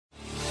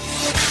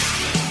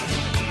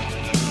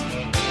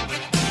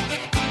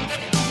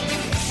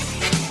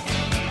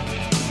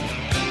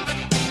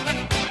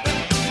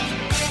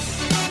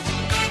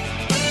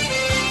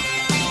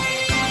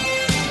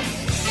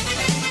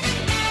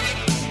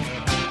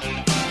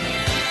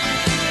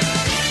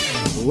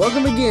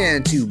Welcome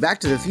again to Back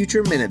to the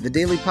Future Minute, the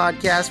daily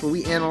podcast where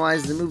we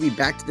analyze the movie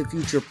Back to the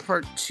Future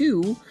Part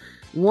 2,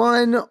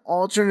 one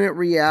alternate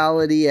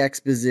reality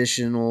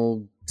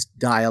expositional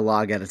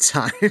dialogue at a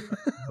time.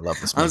 I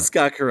love this minute. I'm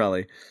Scott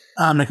Corelli.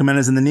 I'm Nick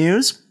Jimenez in the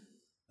news.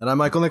 And I'm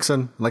Michael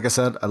Nixon. Like I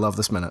said, I love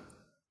this minute.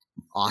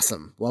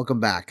 Awesome. Welcome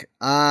back.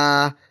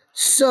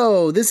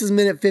 So this is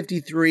minute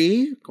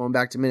 53, going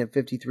back to minute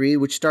 53,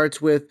 which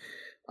starts with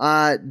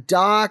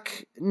Doc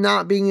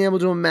not being able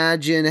to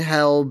imagine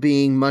hell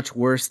being much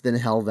worse than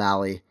Hell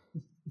Valley.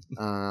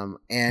 And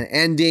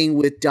ending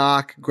with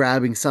Doc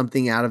grabbing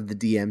something out of the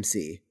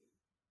DMC.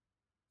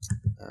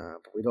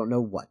 But we don't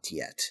know what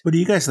yet. What do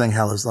you guys think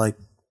hell is like?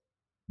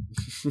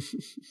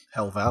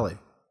 Hell Valley.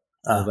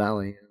 Hell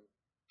Valley.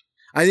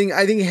 I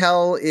think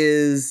hell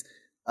is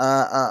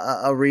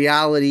a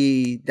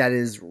reality that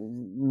is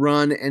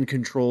run and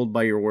controlled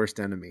by your worst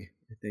enemy.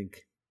 I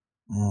think.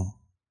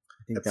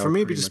 For me,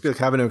 it'd be just like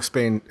having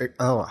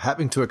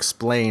to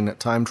explain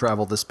time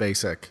travel this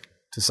basic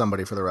to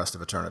somebody for the rest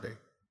of eternity.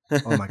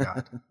 Oh my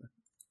god.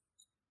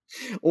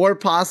 Or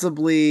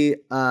possibly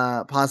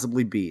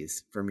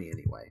bees for me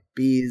anyway.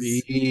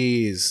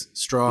 Bees,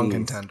 strong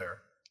contender.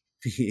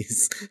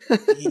 Bees.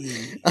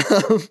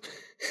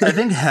 I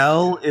think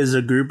hell is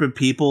a group of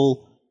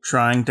people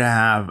trying to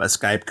have a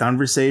Skype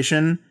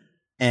conversation,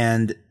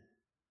 and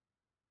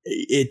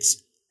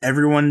it's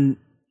everyone.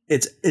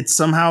 It's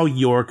somehow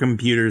your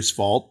computer's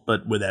fault,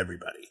 but with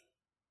everybody.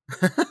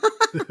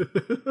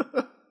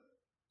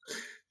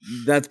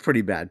 That's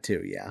pretty bad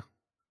too. Yeah.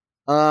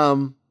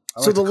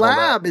 So the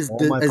lab is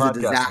a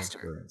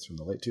disaster. From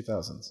the late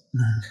 2000s.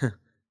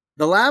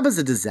 The lab is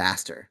a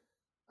disaster.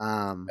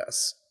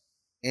 Yes.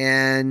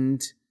 And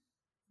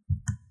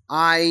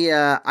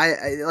I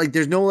like.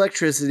 There's no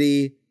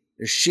electricity.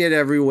 There's shit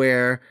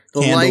everywhere.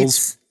 The Candles.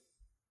 lights.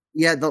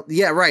 Yeah,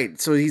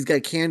 right. So he's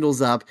got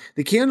candles up.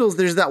 The candles.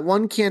 There's that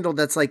one candle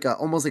that's like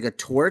almost like a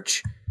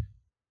torch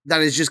that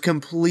is just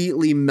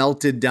completely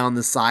melted down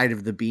the side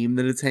of the beam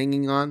that it's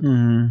hanging on.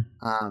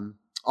 Mm-hmm.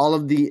 All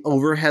of the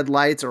overhead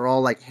lights are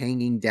all like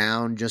hanging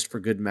down just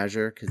for good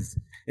measure because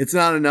it's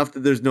not enough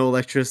that there's no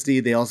electricity.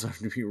 They also have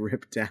to be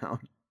ripped down.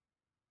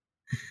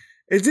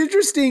 It's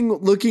interesting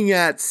looking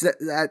at set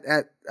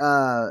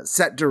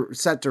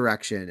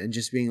direction and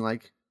just being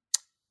like,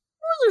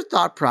 what was their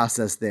thought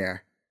process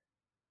there?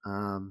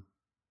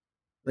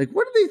 Like,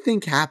 what do they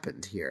think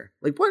happened here?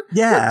 Like, what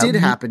did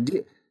happen?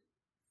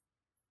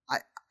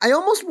 I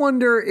almost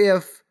wonder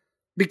if,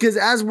 because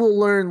as we'll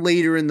learn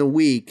later in the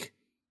week,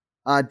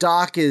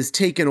 Doc is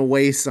taken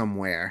away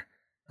somewhere.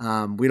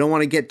 We don't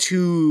want to get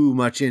too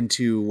much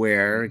into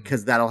where,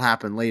 because that'll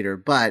happen later.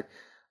 But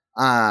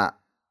I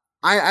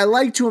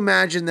like to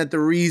imagine that the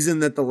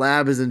reason that the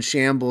lab is in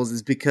shambles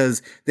is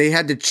because they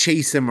had to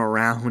chase him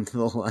around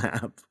the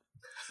lab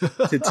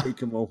to take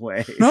him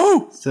away.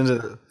 No! Send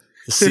the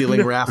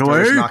ceiling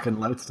rafters knocking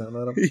lights down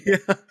at him.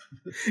 Yeah.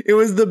 It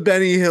was the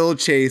Benny Hill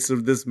chase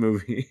of this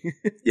movie.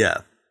 Yeah.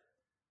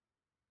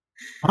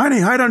 Honey,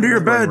 hide under your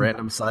bed.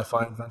 Random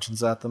sci-fi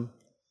inventions at them.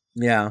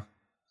 Yeah.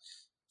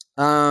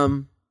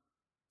 Yeah,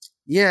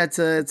 it's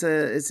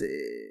a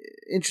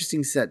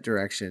interesting set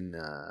direction,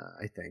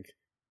 I think.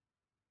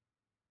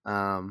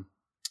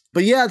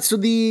 But yeah, so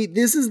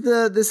this is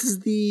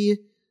the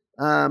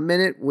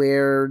minute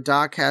where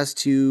Doc has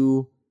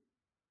to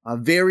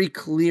very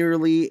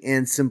clearly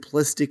and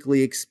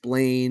simplistically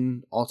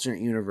explain alternate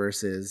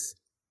universe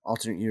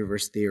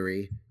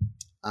theory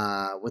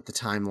with the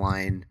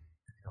timeline,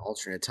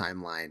 alternate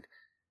timeline.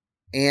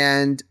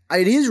 And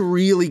it is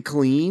really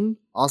clean,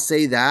 I'll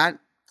say that.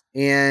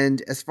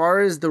 And as far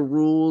as the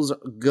rules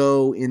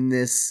go in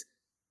this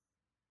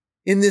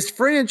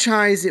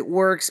franchise, it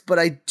works, but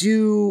I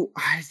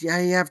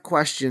have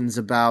questions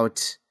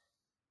about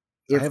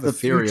if I have a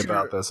theory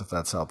about this, if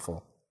that's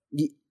helpful.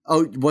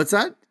 Oh, what's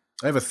that?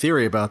 I have a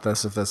theory about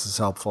this, if this is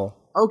helpful.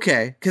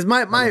 Okay, because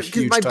my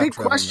big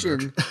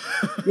question,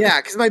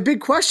 because my big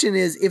question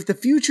is, if the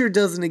future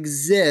doesn't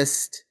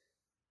exist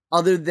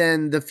other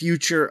than the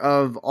future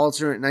of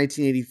alternate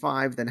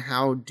 1985, then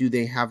how do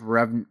they have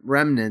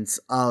remnants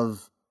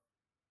of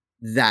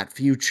that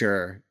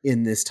future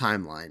in this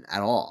timeline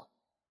at all?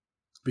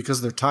 Because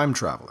they're time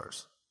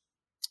travelers.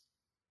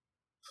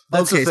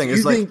 That's the thing.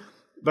 So it's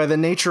by the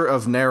nature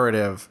of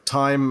narrative,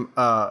 time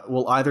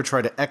will either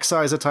try to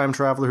excise a time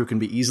traveler who can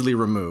be easily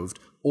removed,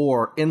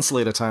 or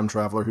insulate a time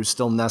traveler who's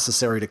still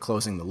necessary to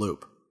closing the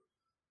loop.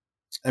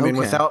 I mean,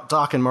 without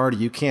Doc and Marty,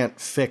 you can't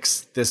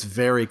fix this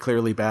very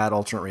clearly bad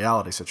alternate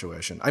reality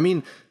situation. I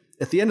mean,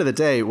 at the end of the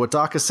day, what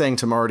Doc is saying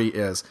to Marty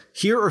is,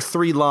 here are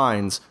 3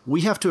 lines.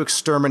 We have to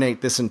exterminate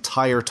this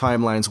entire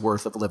timeline's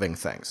worth of living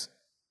things.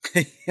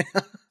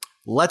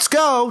 Let's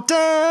go!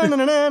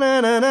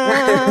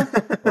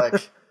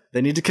 Like,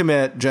 they need to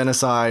commit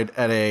genocide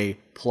at a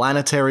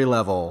planetary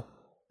level,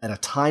 at a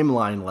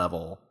timeline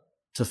level,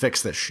 to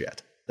fix this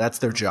shit. That's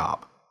their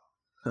job.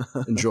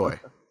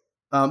 Enjoy.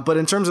 But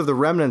in terms of the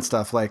remnant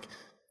stuff, like,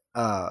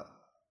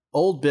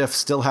 old Biff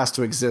still has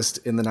to exist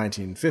in the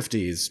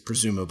 1950s,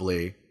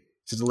 presumably,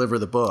 to deliver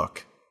the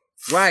book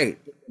Right.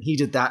 He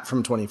did that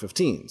from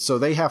 2015. So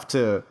they have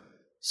to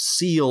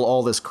seal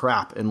all this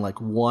crap in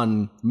like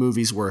one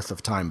movie's worth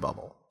of time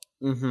bubble.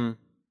 Mm-hmm.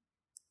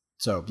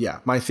 So yeah,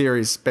 my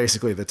theory is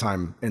basically the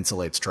time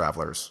insulates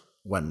travelers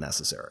when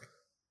necessary.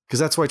 Because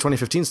that's why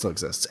 2015 still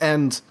exists.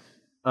 And,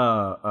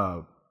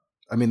 I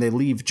mean, they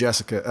leave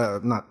Jennifer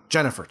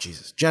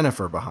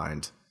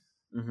behind.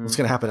 Mm-hmm. What's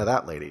going to happen to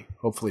that lady?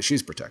 Hopefully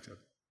she's protected.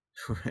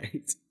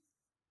 Right.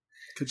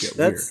 Could get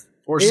weird.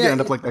 Or she's going to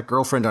end up like that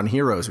girlfriend on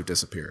Heroes who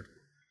disappeared.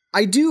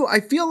 I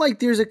feel like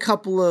there's a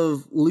couple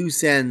of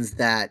loose ends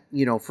that,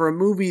 for a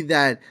movie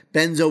that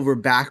bends over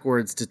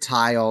backwards to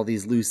tie all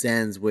these loose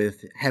ends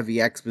with heavy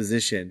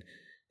exposition,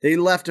 they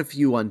left a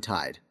few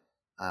untied,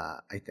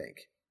 I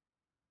think.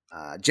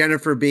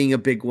 Jennifer being a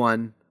big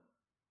one.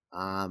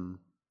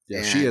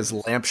 She is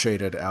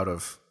lampshaded out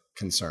of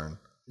concern.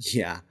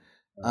 Yeah.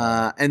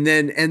 And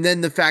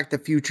then the fact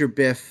that future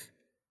Biff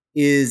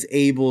is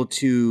able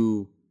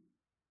to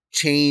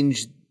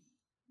change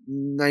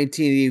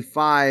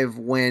 1985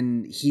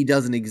 when he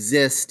doesn't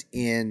exist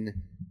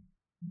in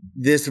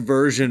this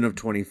version of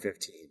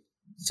 2015.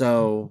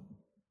 So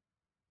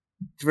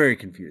it's very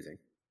confusing.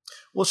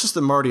 Well, it's just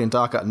that Marty and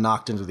Doc got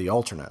knocked into the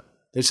alternate.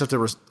 They just have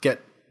to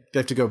they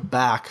have to go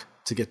back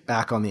to get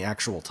back on the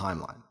actual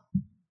timeline.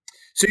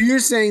 So you're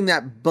saying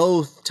that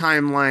both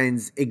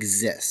timelines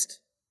exist?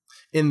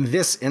 In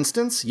this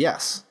instance,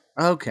 yes.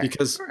 Okay.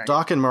 Because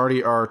Doc and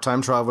Marty are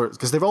time travelers,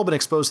 because they've all been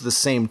exposed to the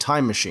same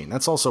time machine.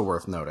 That's also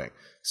worth noting.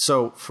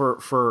 So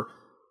for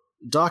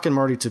Doc and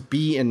Marty to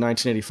be in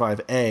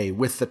 1985A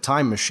with the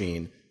time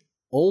machine,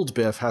 old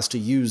Biff has to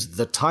use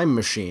the time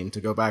machine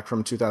to go back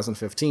from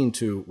 2015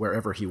 to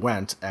wherever he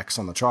went, X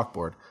on the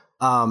chalkboard,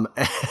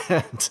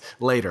 and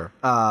later,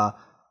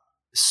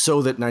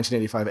 so that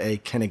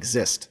 1985A can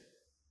exist.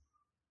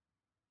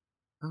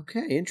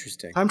 Okay,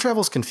 interesting. Time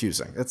travel's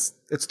confusing. It's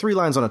 3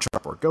 lines on a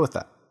chalkboard. Go with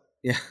that.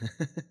 Yeah.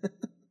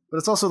 But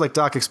it's also like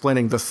Doc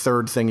explaining the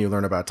third thing you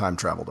learn about time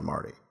travel to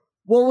Marty.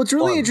 Well, what's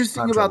really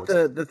interesting about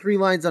the 3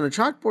 lines on a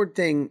chalkboard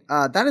thing,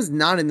 that is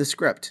not in the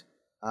script.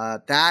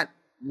 That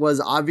was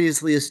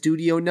obviously a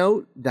studio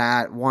note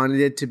that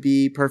wanted it to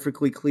be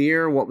perfectly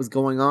clear what was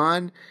going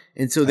on.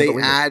 And so they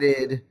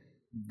added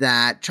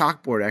that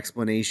chalkboard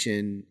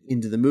explanation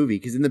into the movie.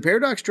 Because in the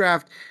Paradox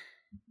draft,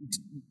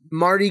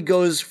 Marty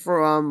goes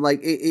from, like,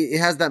 it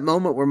has that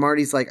moment where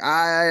Marty's like,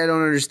 I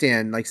don't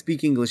understand, like,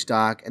 speak English,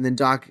 Doc. And then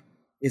Doc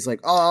is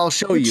like, oh, I'll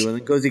show you, and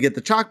then goes to get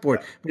the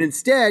chalkboard. But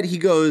instead, he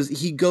goes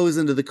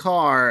into the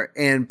car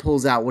and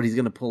pulls out what he's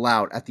going to pull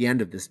out at the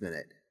end of this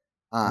minute.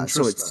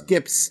 So it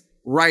skips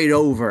right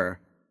over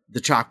the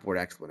chalkboard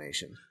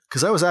explanation.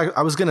 Because I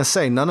was going to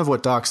say, none of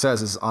what Doc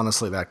says is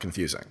honestly that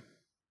confusing.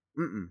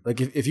 Mm-mm. Like,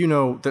 if you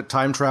know that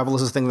time travel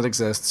is a thing that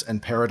exists and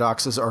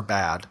paradoxes are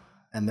bad,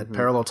 and that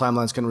parallel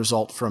timelines can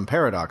result from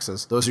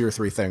paradoxes, those are your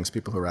 3 things,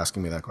 people who are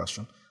asking me that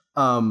question.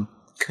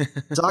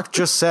 Doc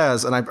just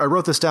says, and I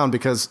wrote this down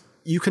because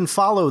you can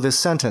follow this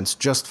sentence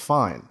just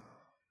fine.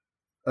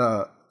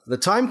 The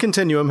time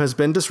continuum has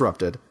been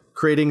disrupted,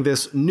 creating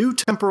this new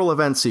temporal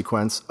event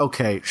sequence.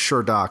 Okay,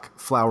 sure, Doc,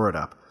 flower it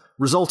up,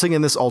 resulting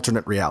in this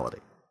alternate reality.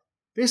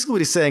 Basically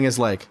what he's saying is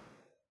like,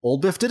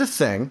 old Biff did a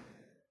thing,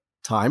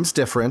 time's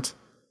different,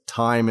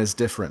 time is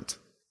different.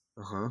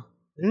 Uh-huh.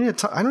 I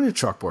don't need a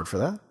chalkboard for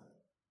that.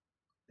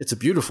 It's a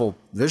beautiful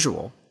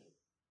visual.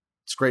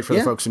 It's great for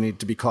the folks who need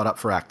to be caught up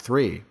for Act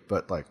 3,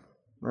 but like...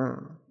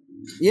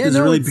 There's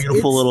a really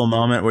beautiful little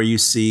moment where you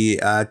see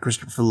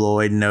Christopher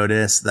Lloyd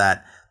notice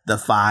that the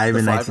 5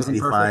 in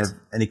 1985,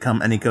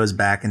 and he goes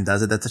back and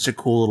does it. That's such a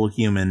cool little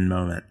human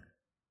moment.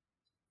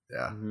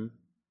 Yeah. Mm-hmm.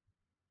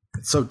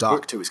 It's so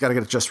Doc, too. He's got to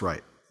get it just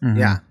right. Mm-hmm.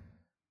 Yeah.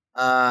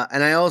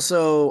 And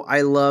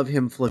I love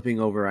him flipping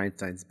over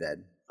Einstein's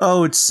bed.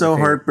 Oh, it's so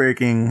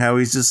heartbreaking how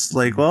he's just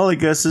like, well, I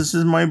guess this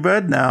is my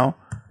bed now.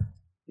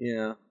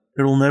 Yeah.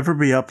 It'll never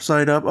be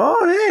upside up.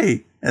 Oh,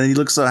 hey. And then he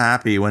looks so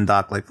happy when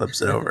Doc like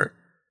flips it over.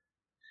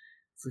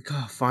 It's like,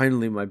 oh,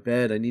 finally my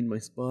bed. I need my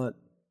spot.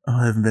 Oh,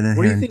 I haven't been in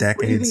here in decades.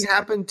 What do you think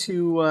happened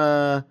to...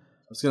 I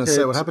was going to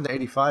say, what happened to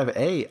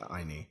 85A,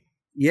 Einie?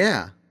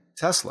 Yeah.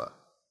 Tesla.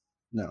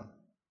 No.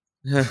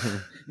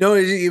 No,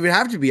 it would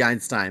have to be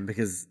Einstein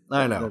because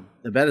I know.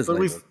 The bed is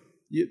labeled.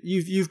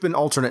 You've been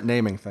alternate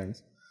naming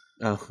things.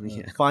 Oh,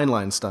 yeah.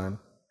 Feinleinstein.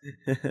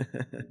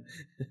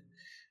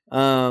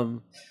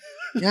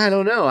 Yeah, I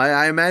don't know.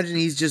 I imagine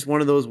he's just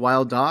one of those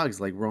wild dogs,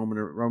 like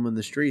roaming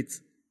the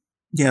streets.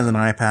 He has an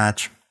eye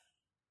patch.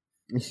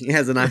 He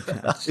has an eye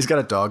patch. He's got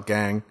a dog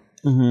gang.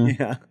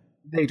 Mm-hmm. Yeah,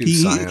 they do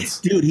science,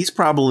 dude. He's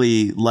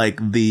probably like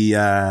the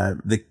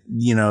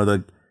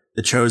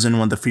chosen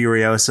one, the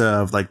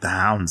Furiosa of like the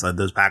hounds, like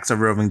those packs of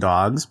roving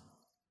dogs.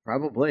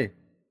 Probably.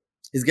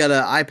 He's got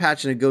an eye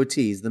patch and a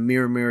goatee. He's the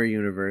Mirror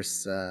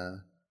universe of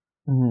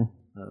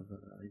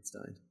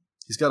Einstein.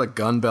 He's got a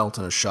gun belt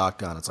and a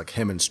shotgun. It's like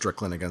him and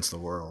Strickland against the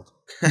world.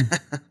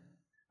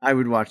 I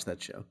would watch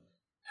that show.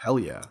 Hell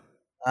yeah.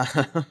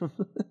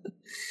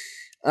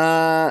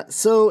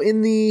 So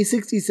in the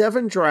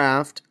 67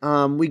 draft,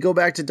 we go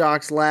back to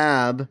Doc's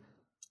lab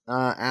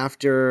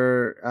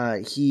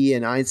after he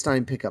and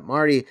Einstein pick up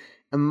Marty,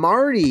 and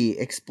Marty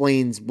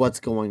explains what's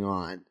going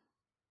on.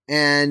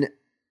 And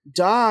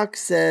Doc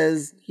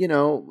says,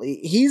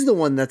 he's the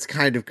one that's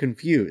kind of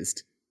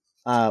confused,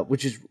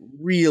 which is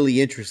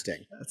really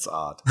interesting. That's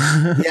odd.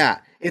 Yeah,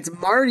 it's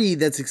Marty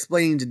that's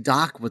explaining to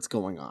Doc what's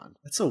going on.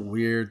 That's a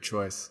weird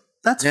choice.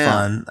 That's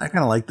fun. I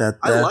kind of like that.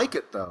 I like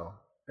it, though.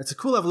 It's a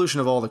cool evolution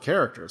of all the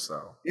characters,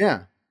 though.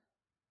 Yeah.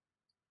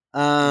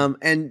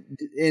 And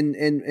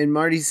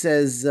Marty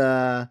says,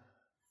 Doc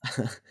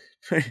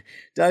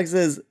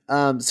says,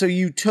 so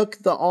you took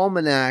the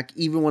almanac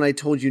even when I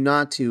told you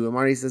not to. And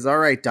Marty says, all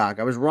right, Doc,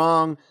 I was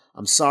wrong.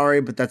 I'm sorry,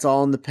 but that's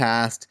all in the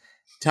past.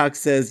 Doc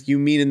says, you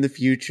mean in the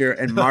future?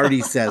 And Marty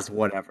says,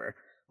 whatever.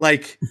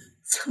 Like,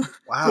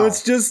 wow. So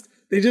it's just,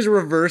 they just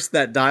reverse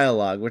that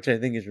dialogue, which I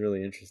think is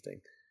really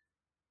interesting.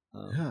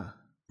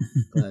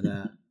 But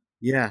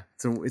yeah,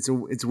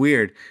 it's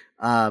weird.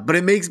 But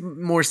it makes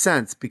more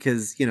sense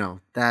because,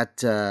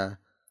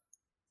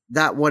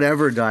 that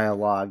whatever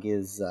dialogue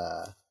is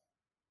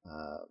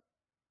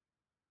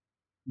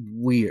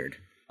weird.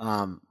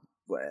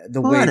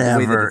 The way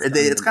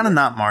it's kind of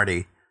not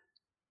Marty.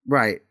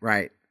 Right.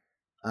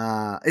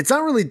 It's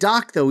not really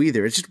Doc though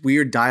either. It's just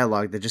weird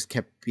dialogue that just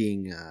kept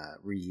being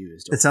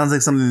reused. It sounds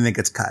like something that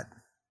gets cut.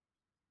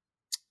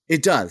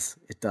 It does.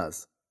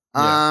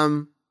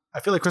 Yeah. I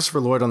feel like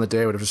Christopher Lloyd on the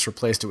day would have just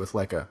replaced it with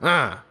like a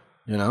Yeah.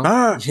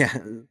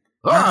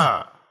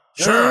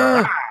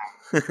 Sure.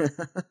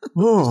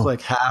 It's like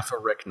half a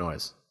Rick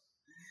noise.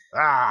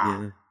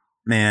 Yeah.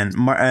 Man,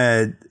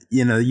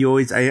 you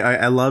always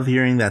I love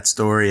hearing that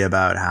story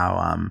about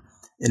how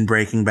in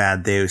Breaking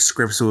Bad the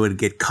scripts would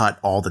get cut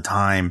all the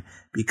time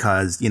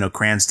because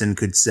Cranston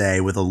could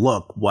say with a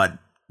look what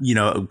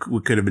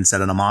could have been said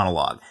in a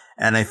monologue,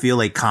 and I feel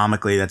like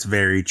comically that's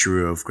very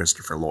true of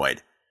Christopher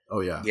Lloyd.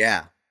 Oh yeah.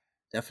 Yeah.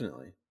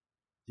 Definitely.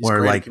 He's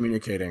great at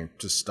communicating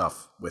just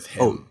stuff with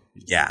him. Oh,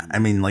 yeah. I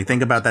mean,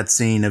 think about that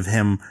scene of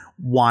him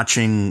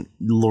watching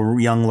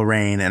young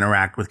Lorraine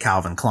interact with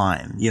Calvin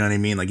Klein. You know what I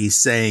mean? Like,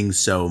 he's saying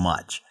so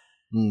much.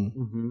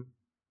 Mm-hmm.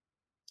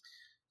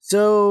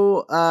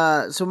 So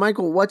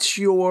Michael, what's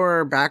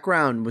your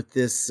background with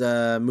this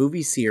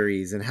movie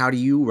series, and how do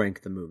you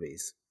rank the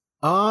movies?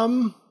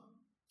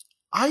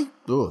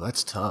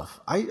 That's tough.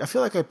 I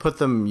feel like I put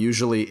them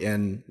usually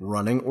in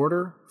running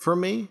order for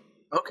me.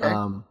 Okay.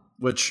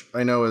 Which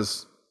I know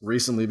has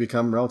recently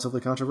become relatively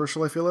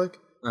controversial, I feel like.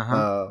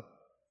 I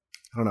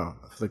don't know.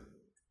 I feel like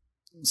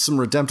some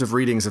redemptive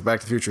readings of Back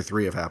to the Future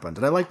 3 have happened.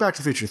 And I like Back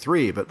to the Future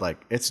 3, but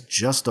it's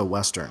just a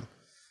Western.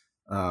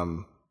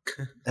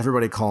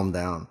 Everybody calm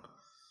down.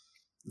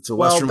 It's a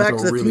Western Back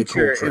with to a the really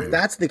Future, cool trade. if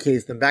that's the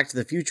case, then Back to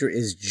the Future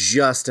is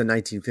just a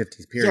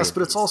 1950s period. Yes,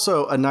 but it's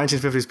also a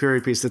 1950s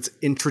period piece that's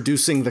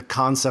introducing the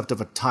concept of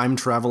a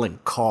time-traveling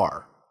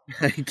car.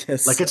 I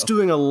guess It's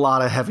doing a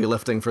lot of heavy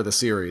lifting for the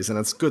series, and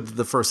it's good that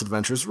the first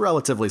adventure is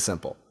relatively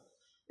simple.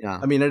 Yeah.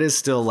 I mean, it is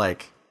still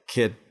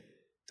kid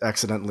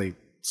accidentally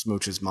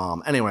smooches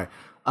mom. Anyway,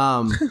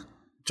 John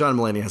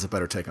Mulaney has a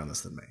better take on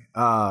this than me.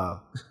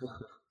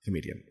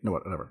 Comedian. No,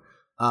 whatever.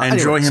 I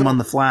enjoy him on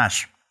The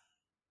Flash.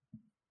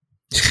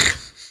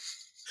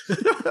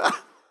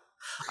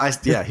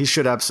 He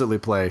should absolutely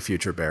play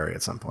future Barry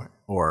at some point.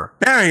 Or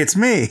Barry, it's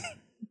me.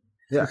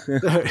 Yeah,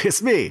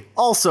 it's me.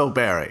 Also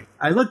Barry.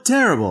 I look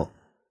terrible.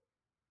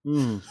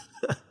 Mm.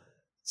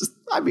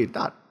 Not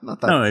that.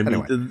 No, I mean,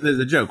 anyway. there's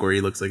a joke where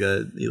he looks like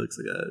a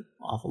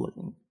awful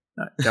looking.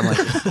 I'm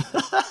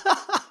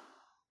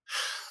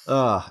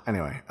like,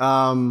 anyway.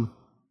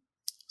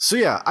 So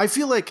yeah, I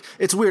feel like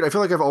it's weird. I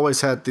feel like I've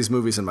always had these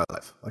movies in my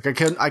life.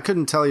 I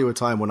couldn't tell you a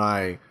time when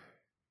I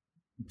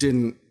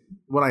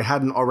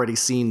hadn't already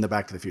seen the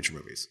Back to the Future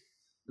movies,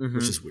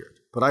 which is weird.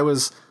 But I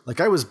was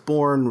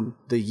born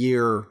the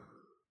year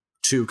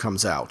 2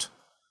 comes out.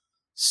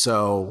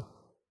 So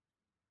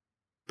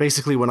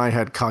basically when I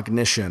had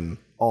cognition,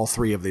 all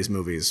 3 of these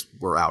movies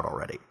were out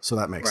already. So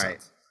that makes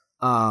sense.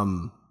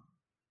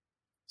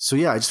 So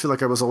yeah, I just feel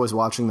like I was always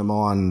watching them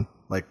on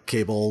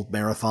cable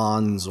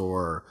marathons,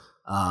 or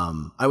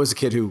I was a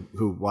kid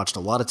who watched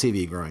a lot of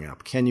TV growing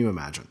up. Can you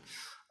imagine?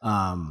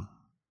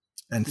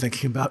 And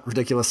thinking about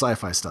ridiculous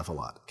sci-fi stuff a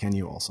lot. Can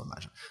you also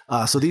imagine?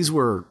 So these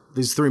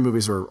 3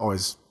 movies were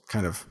always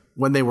kind of,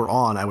 when they were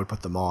on, I would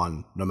put them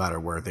on no matter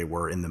where they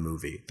were in the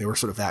movie. They were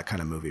sort of that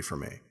kind of movie for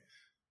me.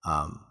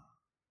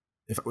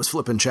 If it was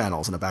flipping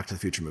channels and a Back to the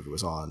Future movie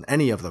was on,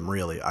 any of them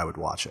really, I would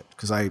watch it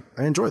because I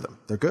enjoy them.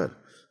 They're good.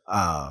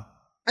 I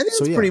think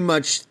that's pretty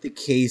much the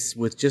case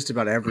with just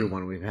about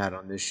everyone we've had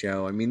on this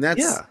show. I mean,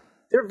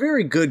 they're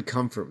very good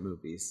comfort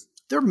movies.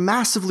 They're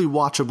massively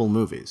watchable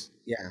movies.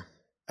 Yeah.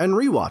 And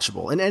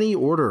rewatchable in any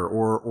order,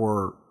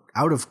 or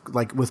out of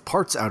with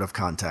parts out of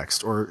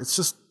context, or it's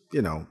just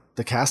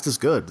the cast is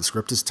good, the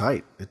script is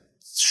tight,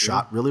 it's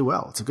shot really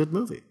well, it's a good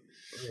movie.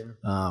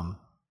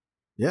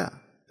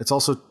 It's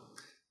also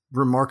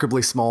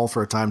remarkably small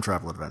for a time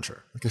travel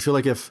adventure. I feel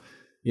like if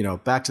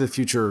Back to the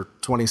Future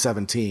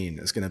 2017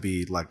 is going to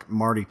be like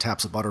Marty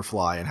taps a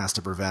butterfly and has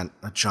to prevent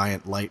a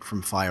giant light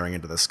from firing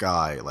into the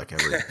sky like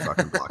every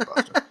fucking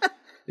blockbuster.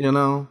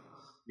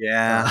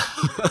 Yeah.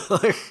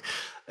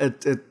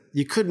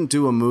 You couldn't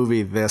do a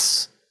movie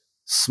this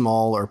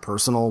small or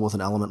personal with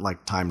an element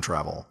like time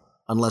travel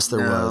unless there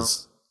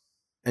was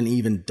an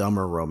even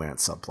dumber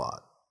romance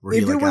subplot.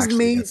 If it was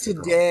made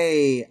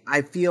today,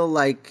 I feel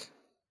like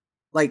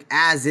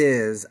as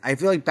is, I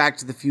feel like Back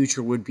to the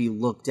Future would be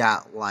looked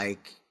at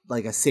like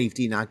a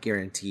safety not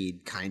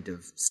guaranteed kind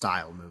of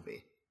style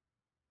movie.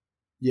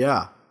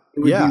 Yeah.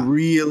 It would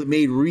be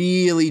made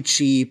really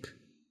cheap.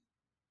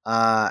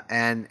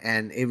 And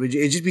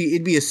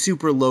it'd be a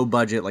super low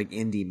budget like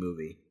indie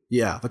movie.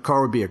 Yeah, the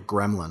car would be a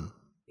gremlin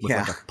with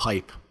like a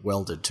pipe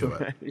welded to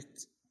it. Right.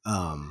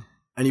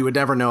 And you would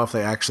never know if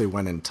they actually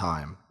went in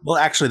time. Well,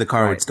 actually, the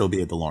car would still be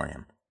a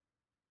DeLorean.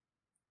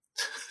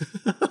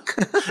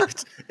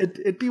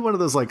 It'd be one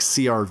of those like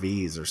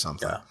CRVs or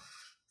something. Yeah.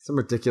 Some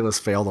ridiculous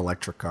failed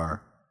electric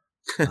car.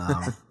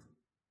 I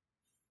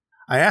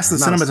asked the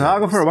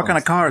cinematographer what kind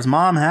of car his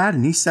mom had,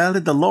 and he said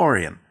a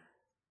DeLorean.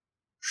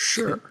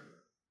 Sure.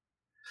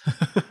 I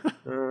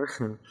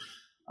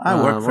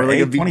work for like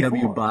a A24.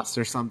 VW bus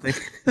or something.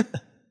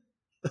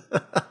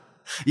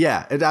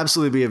 Yeah, it'd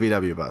absolutely be a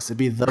VW bus. It'd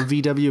be the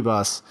VW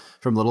bus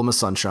from Little Miss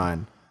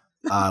Sunshine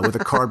with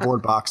a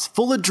cardboard box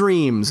full of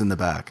dreams in the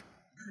back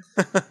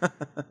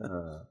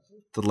to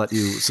let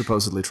you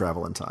supposedly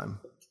travel in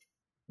time.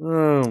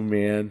 Oh,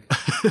 man.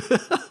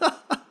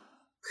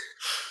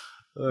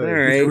 All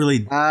right.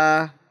 Really,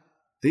 that's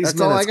minutes,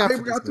 all I got. I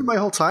got through my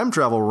whole time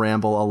travel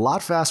ramble a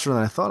lot faster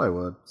than I thought I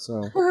would.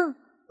 So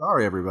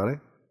sorry, everybody.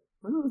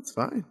 Oh, it's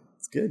fine.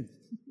 It's good.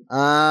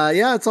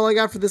 Yeah, that's all I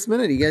got for this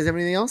minute. You guys have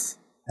anything else?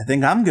 I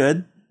think I'm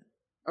good.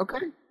 Okay.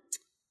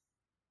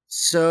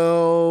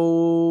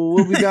 So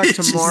we'll be back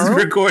tomorrow.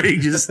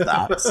 Recording just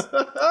stops.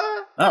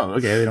 Oh,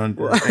 okay. They don't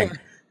do a thing.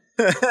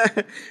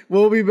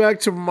 We'll be back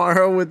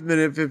tomorrow with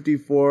Minute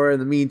 54. In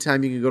the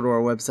meantime, you can go to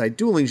our website,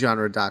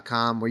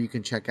 duelinggenre.com, where you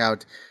can check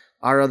out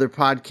our other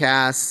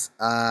podcasts,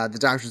 The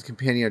Doctor's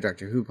Companion, our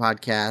Doctor Who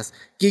podcast,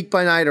 Geek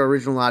by Night, our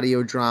original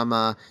audio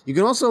drama. You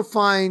can also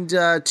find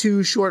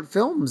 2 short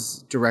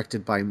films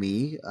directed by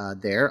me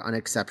there,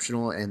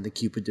 Unexceptional and The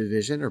Cupid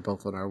Division, are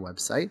both on our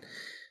website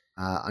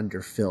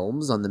under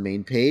Films on the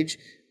main page.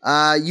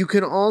 You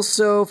can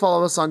also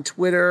follow us on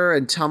Twitter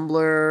and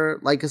Tumblr,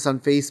 like us on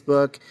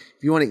Facebook.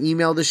 If you want to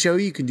email the show,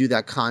 you can do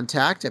that,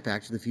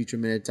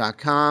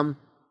 contact@backtothefutureminute.com.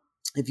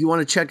 If you want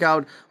to check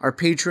out our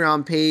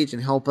Patreon page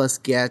and help us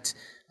get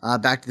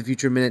Back to the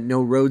Future Minute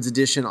No Roads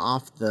edition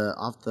off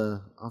the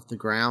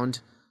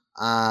ground,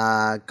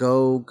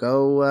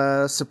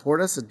 go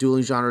support us at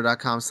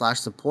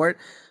duelinggenre.com/support.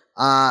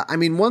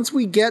 Once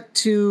we get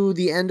to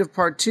the end of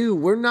part 2,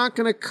 we're not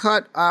going to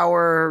cut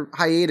our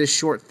hiatus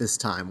short this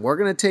time. We're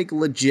going to take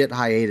legit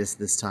hiatus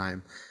this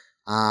time.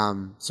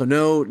 So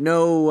no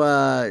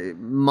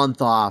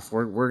month off.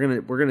 We're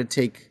going to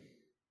take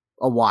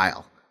a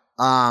while.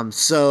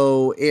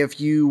 So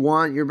if you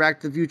want your Back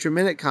to the Future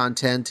Minute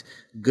content,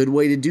 good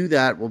way to do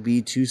that will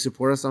be to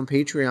support us on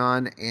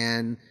Patreon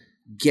and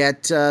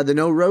get the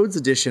No Roads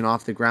edition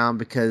off the ground,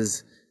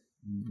 because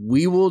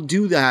we will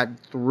do that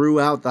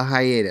throughout the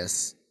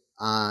hiatus.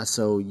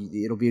 So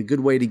it'll be a good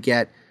way to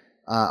get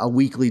a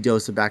weekly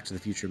dose of Back to the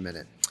Future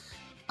Minute.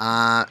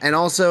 And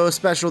also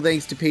special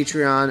thanks to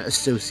Patreon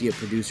associate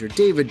producer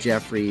David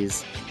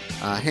Jeffries,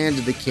 Hand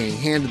of the King,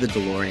 Hand of the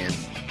DeLorean,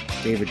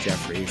 David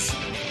Jeffries.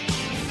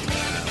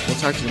 We'll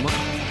talk to you tomorrow.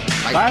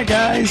 Bye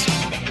guys.